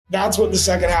That's what the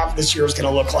second half of this year is going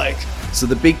to look like. So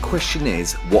the big question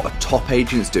is, what are top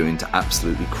agents doing to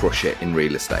absolutely crush it in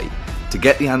real estate? To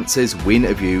get the answers, we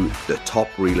interview the top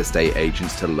real estate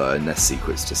agents to learn their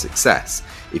secrets to success.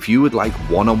 If you would like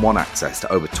one-on-one access to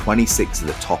over 26 of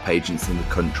the top agents in the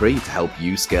country to help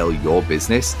you scale your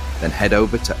business, then head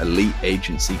over to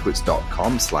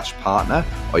eliteagentsecrets.com/partner,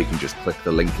 or you can just click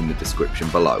the link in the description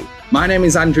below. My name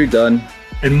is Andrew Dunn.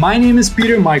 And my name is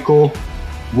Peter Michael.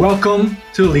 Welcome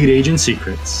to Elite Agent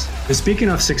Secrets. And speaking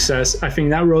of success, I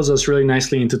think that rolls us really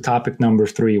nicely into topic number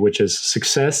 3, which is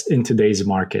success in today's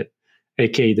market,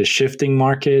 aka the shifting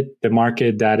market, the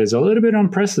market that is a little bit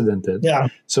unprecedented. Yeah.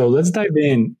 So let's dive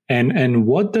in. And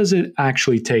what does it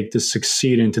actually take to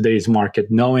succeed in today's market,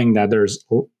 knowing that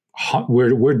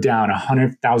we're down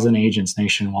 100,000 agents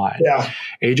nationwide. Yeah.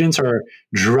 Agents are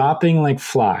dropping like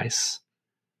flies.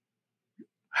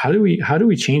 How do we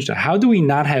change that? How do we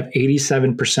not have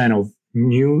 87% of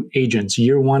new agents,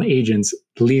 year one agents,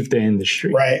 leave the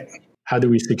industry? Right. How do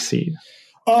we succeed?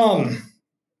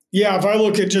 Yeah, if I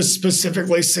look at just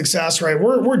specifically success, right,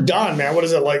 we're done, man. What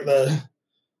is it, like the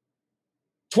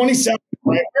 27th,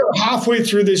 right? We're halfway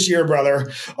through this year,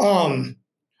 brother.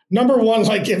 Number one,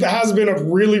 like if it has been a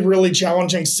really, really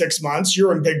challenging 6 months,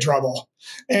 you're in big trouble.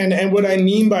 And what I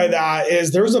mean by that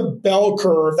is there's a bell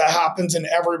curve that happens in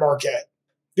every market.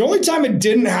 The only time it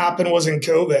didn't happen was in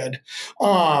COVID.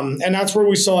 And that's where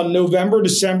we saw November,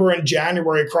 December, and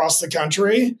January across the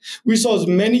country. We saw as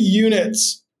many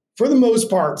units, for the most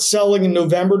part, selling in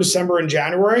November, December, and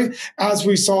January as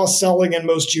we saw selling in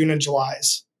most June and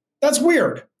Julys. That's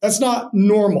weird. That's not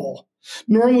normal.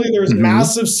 Normally, there's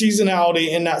massive seasonality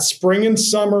in that spring and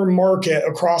summer market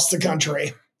across the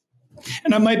country.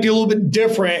 And that might be a little bit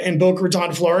different in Boca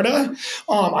Raton, Florida.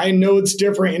 I know it's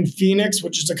different in Phoenix,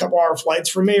 which is a couple hour flights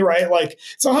for me, right? Like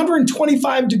it's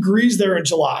 125 degrees there in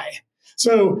July.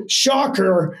 So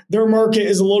shocker, their market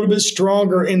is a little bit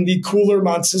stronger in the cooler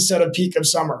months instead of peak of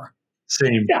summer.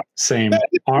 Same.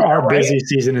 Our busy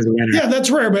season is winter. Yeah,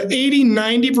 that's rare. But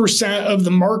 80-90% of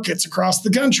the markets across the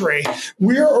country,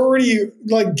 we're already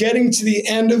like getting to the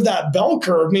end of that bell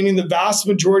curve, meaning the vast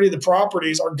majority of the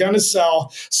properties are going to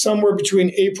sell somewhere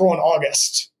between April and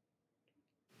August.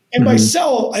 And by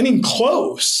sell, I mean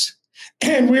close.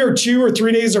 And we are 2 or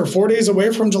 3 days or 4 days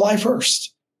away from July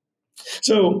 1st.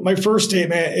 So my first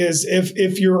statement is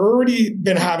if you're already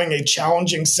been having a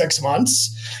challenging 6 months,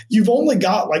 you've only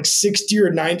got like 60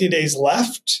 or 90 days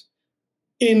left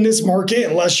in this market,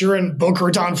 unless you're in Boca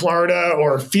Raton, Florida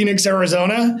or Phoenix,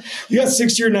 Arizona. You got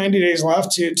 60 or 90 days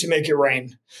left to make it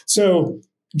rain. So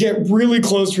get really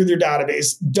close with your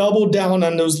database. Double down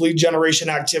on those lead generation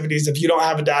activities if you don't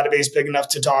have a database big enough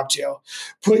to talk to.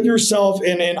 Put yourself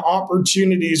in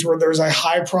opportunities where there's a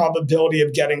high probability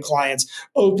of getting clients.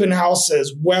 Open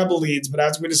houses, web leads, but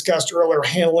as we discussed earlier,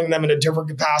 handling them in a different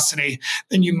capacity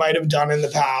than you might have done in the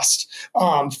past.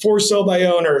 For sale by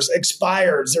owners,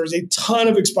 expireds. There's a ton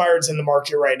of expireds in the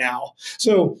market right now.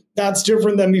 So that's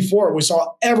different than before. We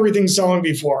saw everything selling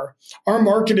before. Our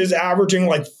market is averaging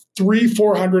like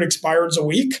 300-400 expireds a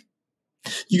week.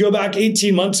 You go back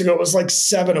 18 months ago, it was like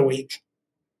 7 a week.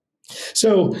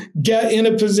 So get in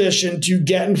a position to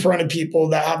get in front of people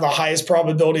that have the highest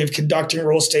probability of conducting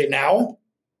real estate now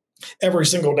every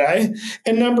single day.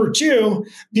 And number 2,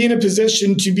 be in a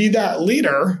position to be that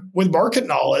leader with market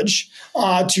knowledge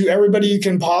to everybody you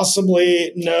can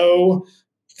possibly know,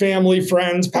 family,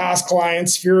 friends, past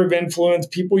clients, sphere of influence,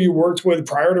 people you worked with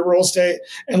prior to real estate,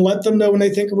 and let them know when they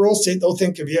think of real estate, they'll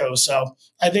think of you. So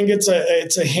I think it's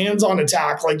a hands-on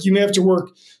attack. Like you may have to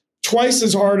work twice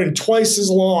as hard and twice as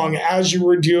long as you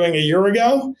were doing a year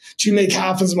ago to make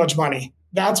half as much money.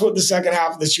 That's what the second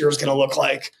half of this year is going to look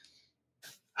like.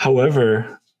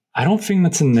 However, I don't think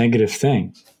that's a negative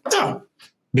thing. No.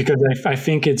 Because I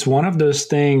think it's one of those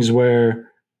things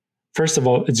where, first of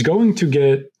all, it's going to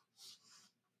get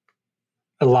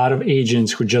a lot of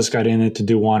agents who just got in it to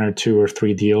do 1 or 2 or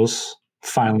 3 deals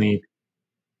finally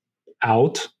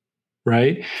out,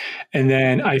 right? And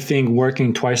then I think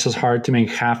working twice as hard to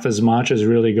make half as much is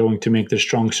really going to make the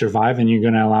strong survive, and you're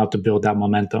going to allow it to build that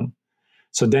momentum.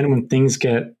 So then when things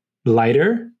get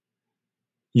lighter,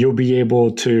 you'll be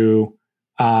able to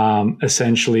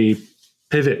essentially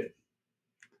pivot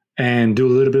and do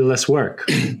a little bit less work.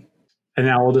 And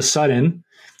now all of a sudden,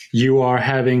 you are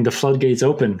having the floodgates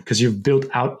open because you've built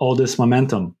out all this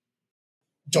momentum.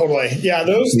 Totally. Yeah,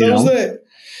 those that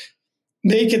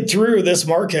make it through this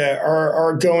market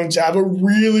are going to have a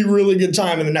really, really good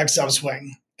time in the next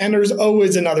upswing. And there's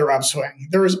always another upswing.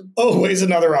 There is always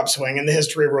another upswing in the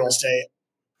history of real estate.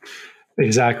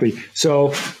 Exactly.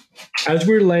 So as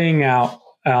we're laying out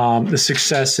the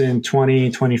success in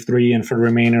 2023 and for the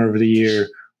remainder of the year,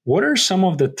 what are some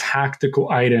of the tactical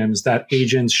items that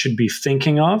agents should be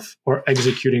thinking of or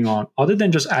executing on, other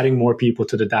than just adding more people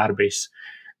to the database?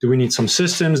 Do we need some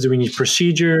systems? Do we need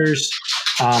procedures?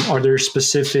 Are there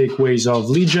specific ways of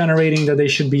lead generating that they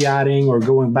should be adding or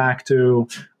going back to?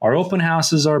 Our open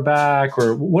houses are back,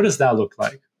 or what does that look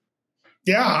like?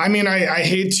 Yeah, I mean, I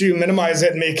hate to minimize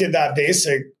it and make it that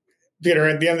basic, Peter.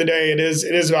 At the end of the day, it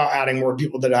is about adding more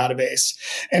people to the database.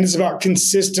 And it's about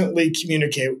consistently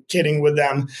communicating with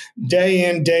them day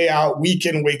in, day out, week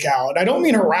in, week out. I don't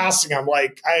mean harassing them.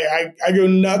 Like I go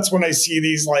nuts when I see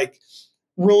these like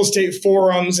real estate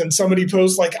forums and somebody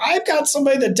posts like, I've got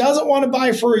somebody that doesn't want to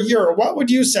buy for a year. What would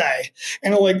you say?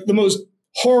 And like the most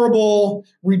horrible,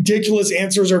 ridiculous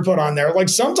answers are put on there. Like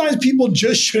sometimes people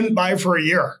just shouldn't buy for a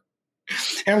year.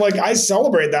 And like, I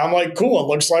celebrate that. I'm like, cool. It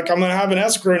looks like I'm going to have an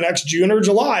escrow next June or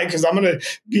July because I'm going to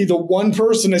be the one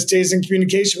person that stays in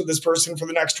communication with this person for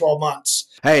the next 12 months.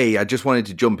 Hey, I just wanted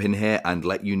to jump in here and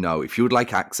let you know, if you would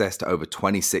like access to over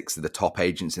 26 of the top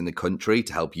agents in the country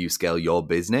to help you scale your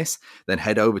business, then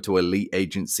head over to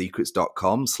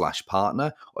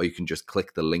eliteagentsecrets.com/partner, or you can just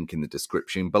click the link in the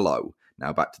description below.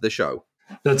 Now back to the show.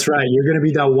 That's right. You're going to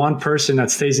be that one person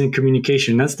that stays in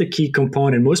communication. That's the key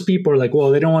component. Most people are like, well,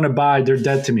 they don't want to buy. They're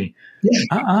dead to me.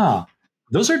 Yeah.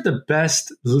 Those are the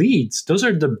best leads. Those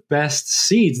are the best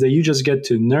seeds that you just get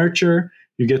to nurture.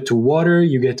 You get to water.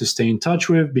 You get to stay in touch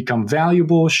with, become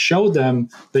valuable, show them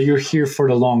that you're here for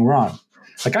the long run.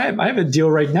 Like I have a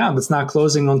deal right now that's not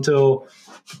closing until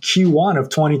Q1 of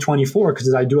 2024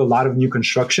 because I do a lot of new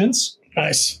constructions.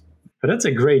 Nice. But that's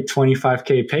a great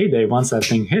 $25K payday once that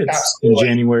thing hits in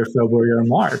January, February, or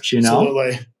March, you know?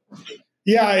 Absolutely.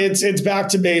 Yeah, it's back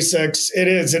to basics. It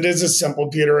is as simple,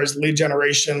 Peter, as lead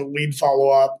generation, lead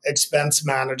follow-up, expense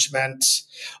management.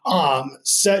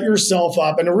 Set yourself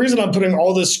up. And the reason I'm putting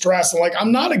all this stress, and like,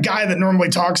 I'm not a guy that normally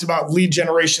talks about lead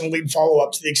generation, lead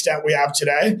follow-up to the extent we have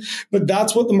today, but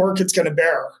that's what the market's going to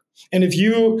bear. And if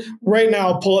you right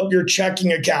now pull up your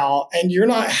checking account and you're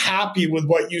not happy with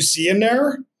what you see in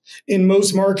there, in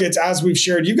most markets, as we've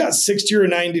shared, you've got 60 or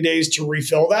 90 days to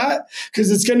refill that because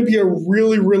it's going to be a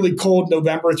really, really cold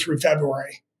November through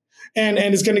February. And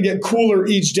it's going to get cooler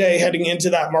each day heading into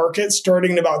that market.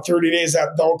 Starting in about 30 days,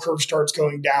 that bell curve starts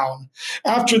going down.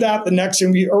 After that, the next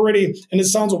thing we already, and it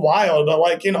sounds wild, but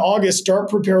like in August, start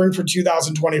preparing for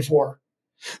 2024.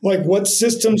 Like, what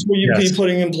systems will you be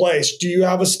putting in place? Do you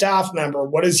have a staff member?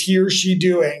 What is he or she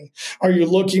doing? Are you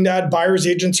looking to add buyer's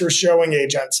agents or showing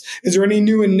agents? Is there any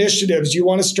new initiatives? Do you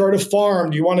want to start a farm?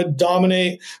 Do you want to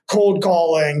dominate cold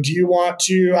calling? Do you want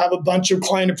to have a bunch of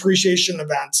client appreciation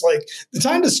events? Like, the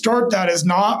time to start that is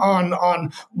not on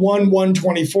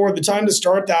 1/1/24. The time to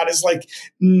start that is like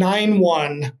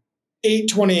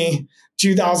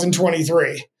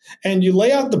 9/1/8/20/2023. And you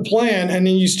lay out the plan and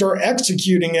then you start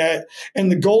executing it.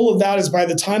 And the goal of that is by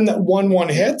the time that 1/1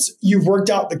 hits, you've worked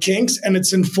out the kinks and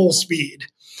it's in full speed.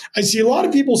 I see a lot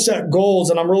of people set goals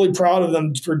and I'm really proud of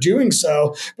them for doing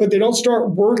so, but they don't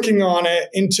start working on it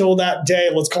until that day.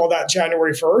 Let's call that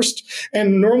January 1st.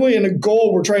 And normally in a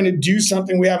goal, we're trying to do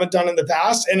something we haven't done in the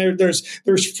past. And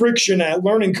there's friction and a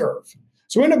learning curve.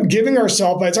 So we end up giving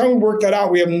ourselves, by the time we work that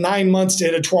out, we have 9 months to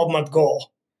hit a 12-month goal.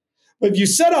 But if you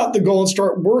set out the goal and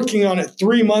start working on it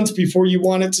 3 months before you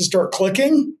want it to start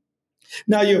clicking,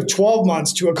 now you have 12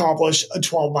 months to accomplish a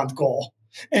 12-month goal.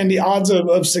 And the odds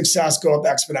of success go up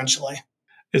exponentially.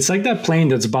 It's like that plane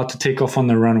that's about to take off on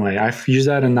the runway. I've used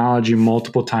that analogy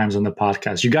multiple times on the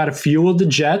podcast. You got to fuel the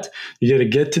jet. You got to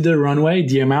get to the runway.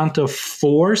 The amount of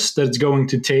force that it's going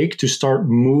to take to start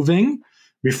moving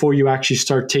before you actually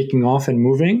start taking off and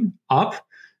moving up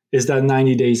is that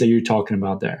 90 days that you're talking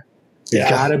about there. You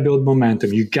got to build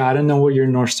momentum. You got to know what your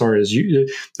North Star is.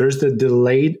 There's the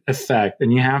delayed effect,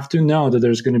 and you have to know that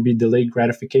there's going to be delayed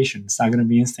gratification. It's not going to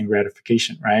be instant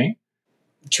gratification, right?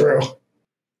 True.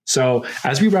 So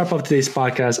as we wrap up today's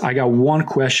podcast, I got one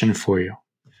question for you.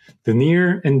 The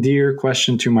near and dear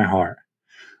question to my heart.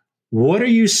 What are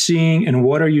you seeing and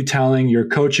what are you telling your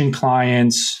coaching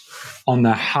clients on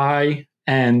the high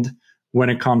end when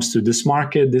it comes to this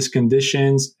market, these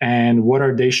conditions, and what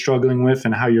are they struggling with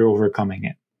and how you're overcoming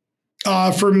it?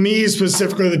 For me,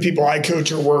 specifically, the people I coach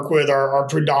or work with are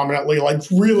predominantly like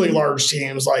really large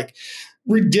teams, like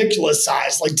ridiculous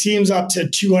size, like teams up to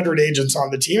 200 agents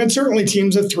on the team, and certainly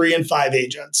teams of 3 and 5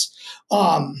 agents.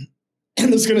 And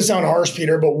this is going to sound harsh,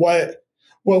 Peter, but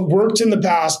what worked in the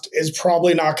past is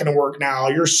probably not going to work now.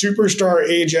 Your superstar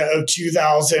agent of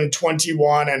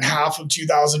 2021 and half of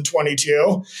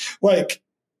 2022, like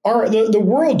the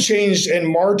world changed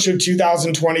in March of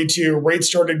 2022. Rates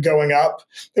started going up.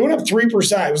 They went up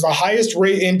 3%. It was the highest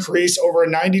rate increase over a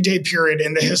 90-day period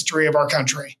in the history of our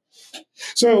country.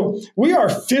 So we are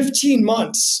 15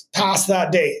 months past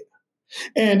that date.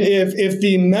 And if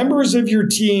the members of your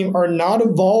team are not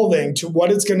evolving to what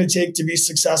it's going to take to be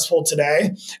successful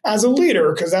today as a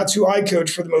leader, because that's who I coach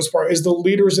for the most part, is the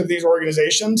leaders of these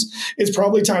organizations, it's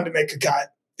probably time to make a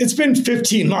cut. It's been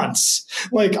 15 months.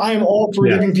 Like, I am all for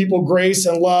giving people grace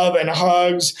and love and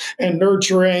hugs and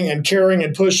nurturing and caring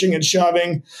and pushing and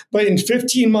shoving. But in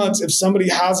 15 months, if somebody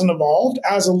hasn't evolved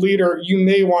as a leader, you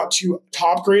may want to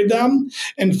top grade them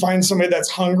and find somebody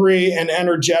that's hungry and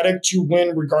energetic to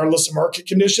win regardless of market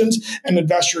conditions and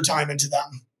invest your time into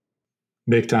them.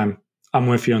 Big time. I'm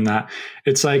with you on that.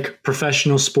 It's like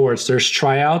professional sports. There's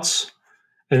tryouts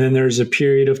and then there's a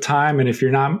period of time. And if you're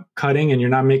not cutting and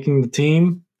you're not making the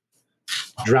team,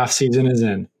 draft season is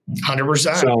in.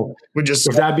 100%. So with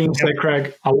that being said,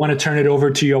 Craig, I want to turn it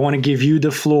over to you. I want to give you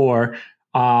the floor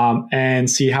and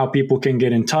see how people can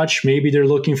get in touch. Maybe they're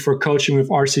looking for coaching with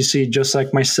RCC just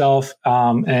like myself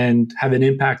and have an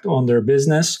impact on their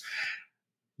business.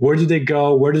 Where do they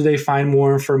go? Where do they find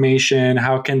more information?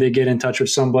 How can they get in touch with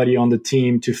somebody on the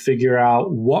team to figure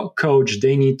out what coach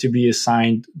they need to be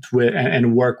assigned with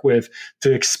and work with to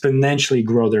exponentially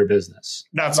grow their business?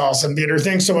 That's awesome, Peter.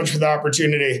 Thanks so much for the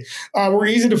opportunity. We're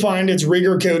easy to find. It's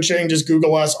Reger Coaching. Just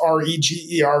Google us,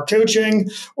 Reger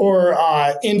Coaching, or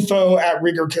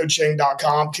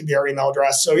info@regercoaching.com could be our email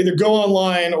address. So either go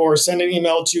online or send an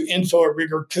email to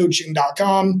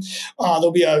info@regercoaching.com.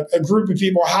 There'll be a group of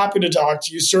people happy to talk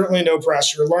to you. Certainly no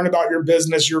pressure. Learn about your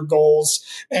business, your goals,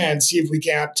 and see if we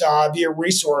can't be a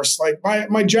resource. Like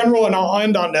my general, and I'll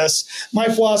end on this, my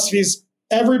philosophy is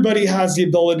everybody has the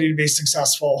ability to be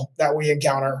successful that we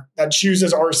encounter, that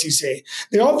chooses RCC.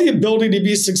 They all have the ability to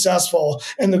be successful,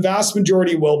 and the vast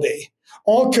majority will be.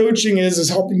 All coaching is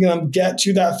helping them get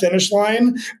to that finish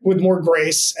line with more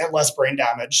grace and less brain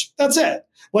damage. That's it.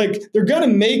 Like, they're going to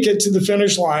make it to the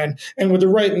finish line, and with the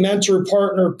right mentor,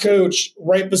 partner, coach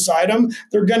right beside them,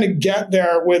 they're going to get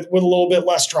there with a little bit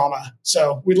less trauma.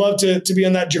 So we'd love to be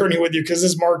on that journey with you, because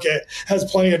this market has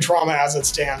plenty of trauma as it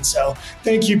stands. So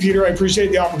thank you, Peter. I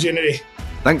appreciate the opportunity.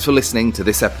 Thanks for listening to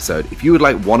this episode. If you would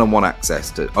like one-on-one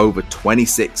access to over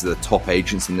 26 of the top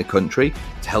agents in the country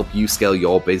to help you scale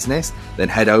your business, then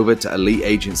head over to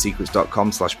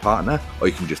eliteagentsecrets.com/partner, or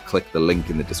you can just click the link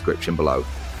in the description below.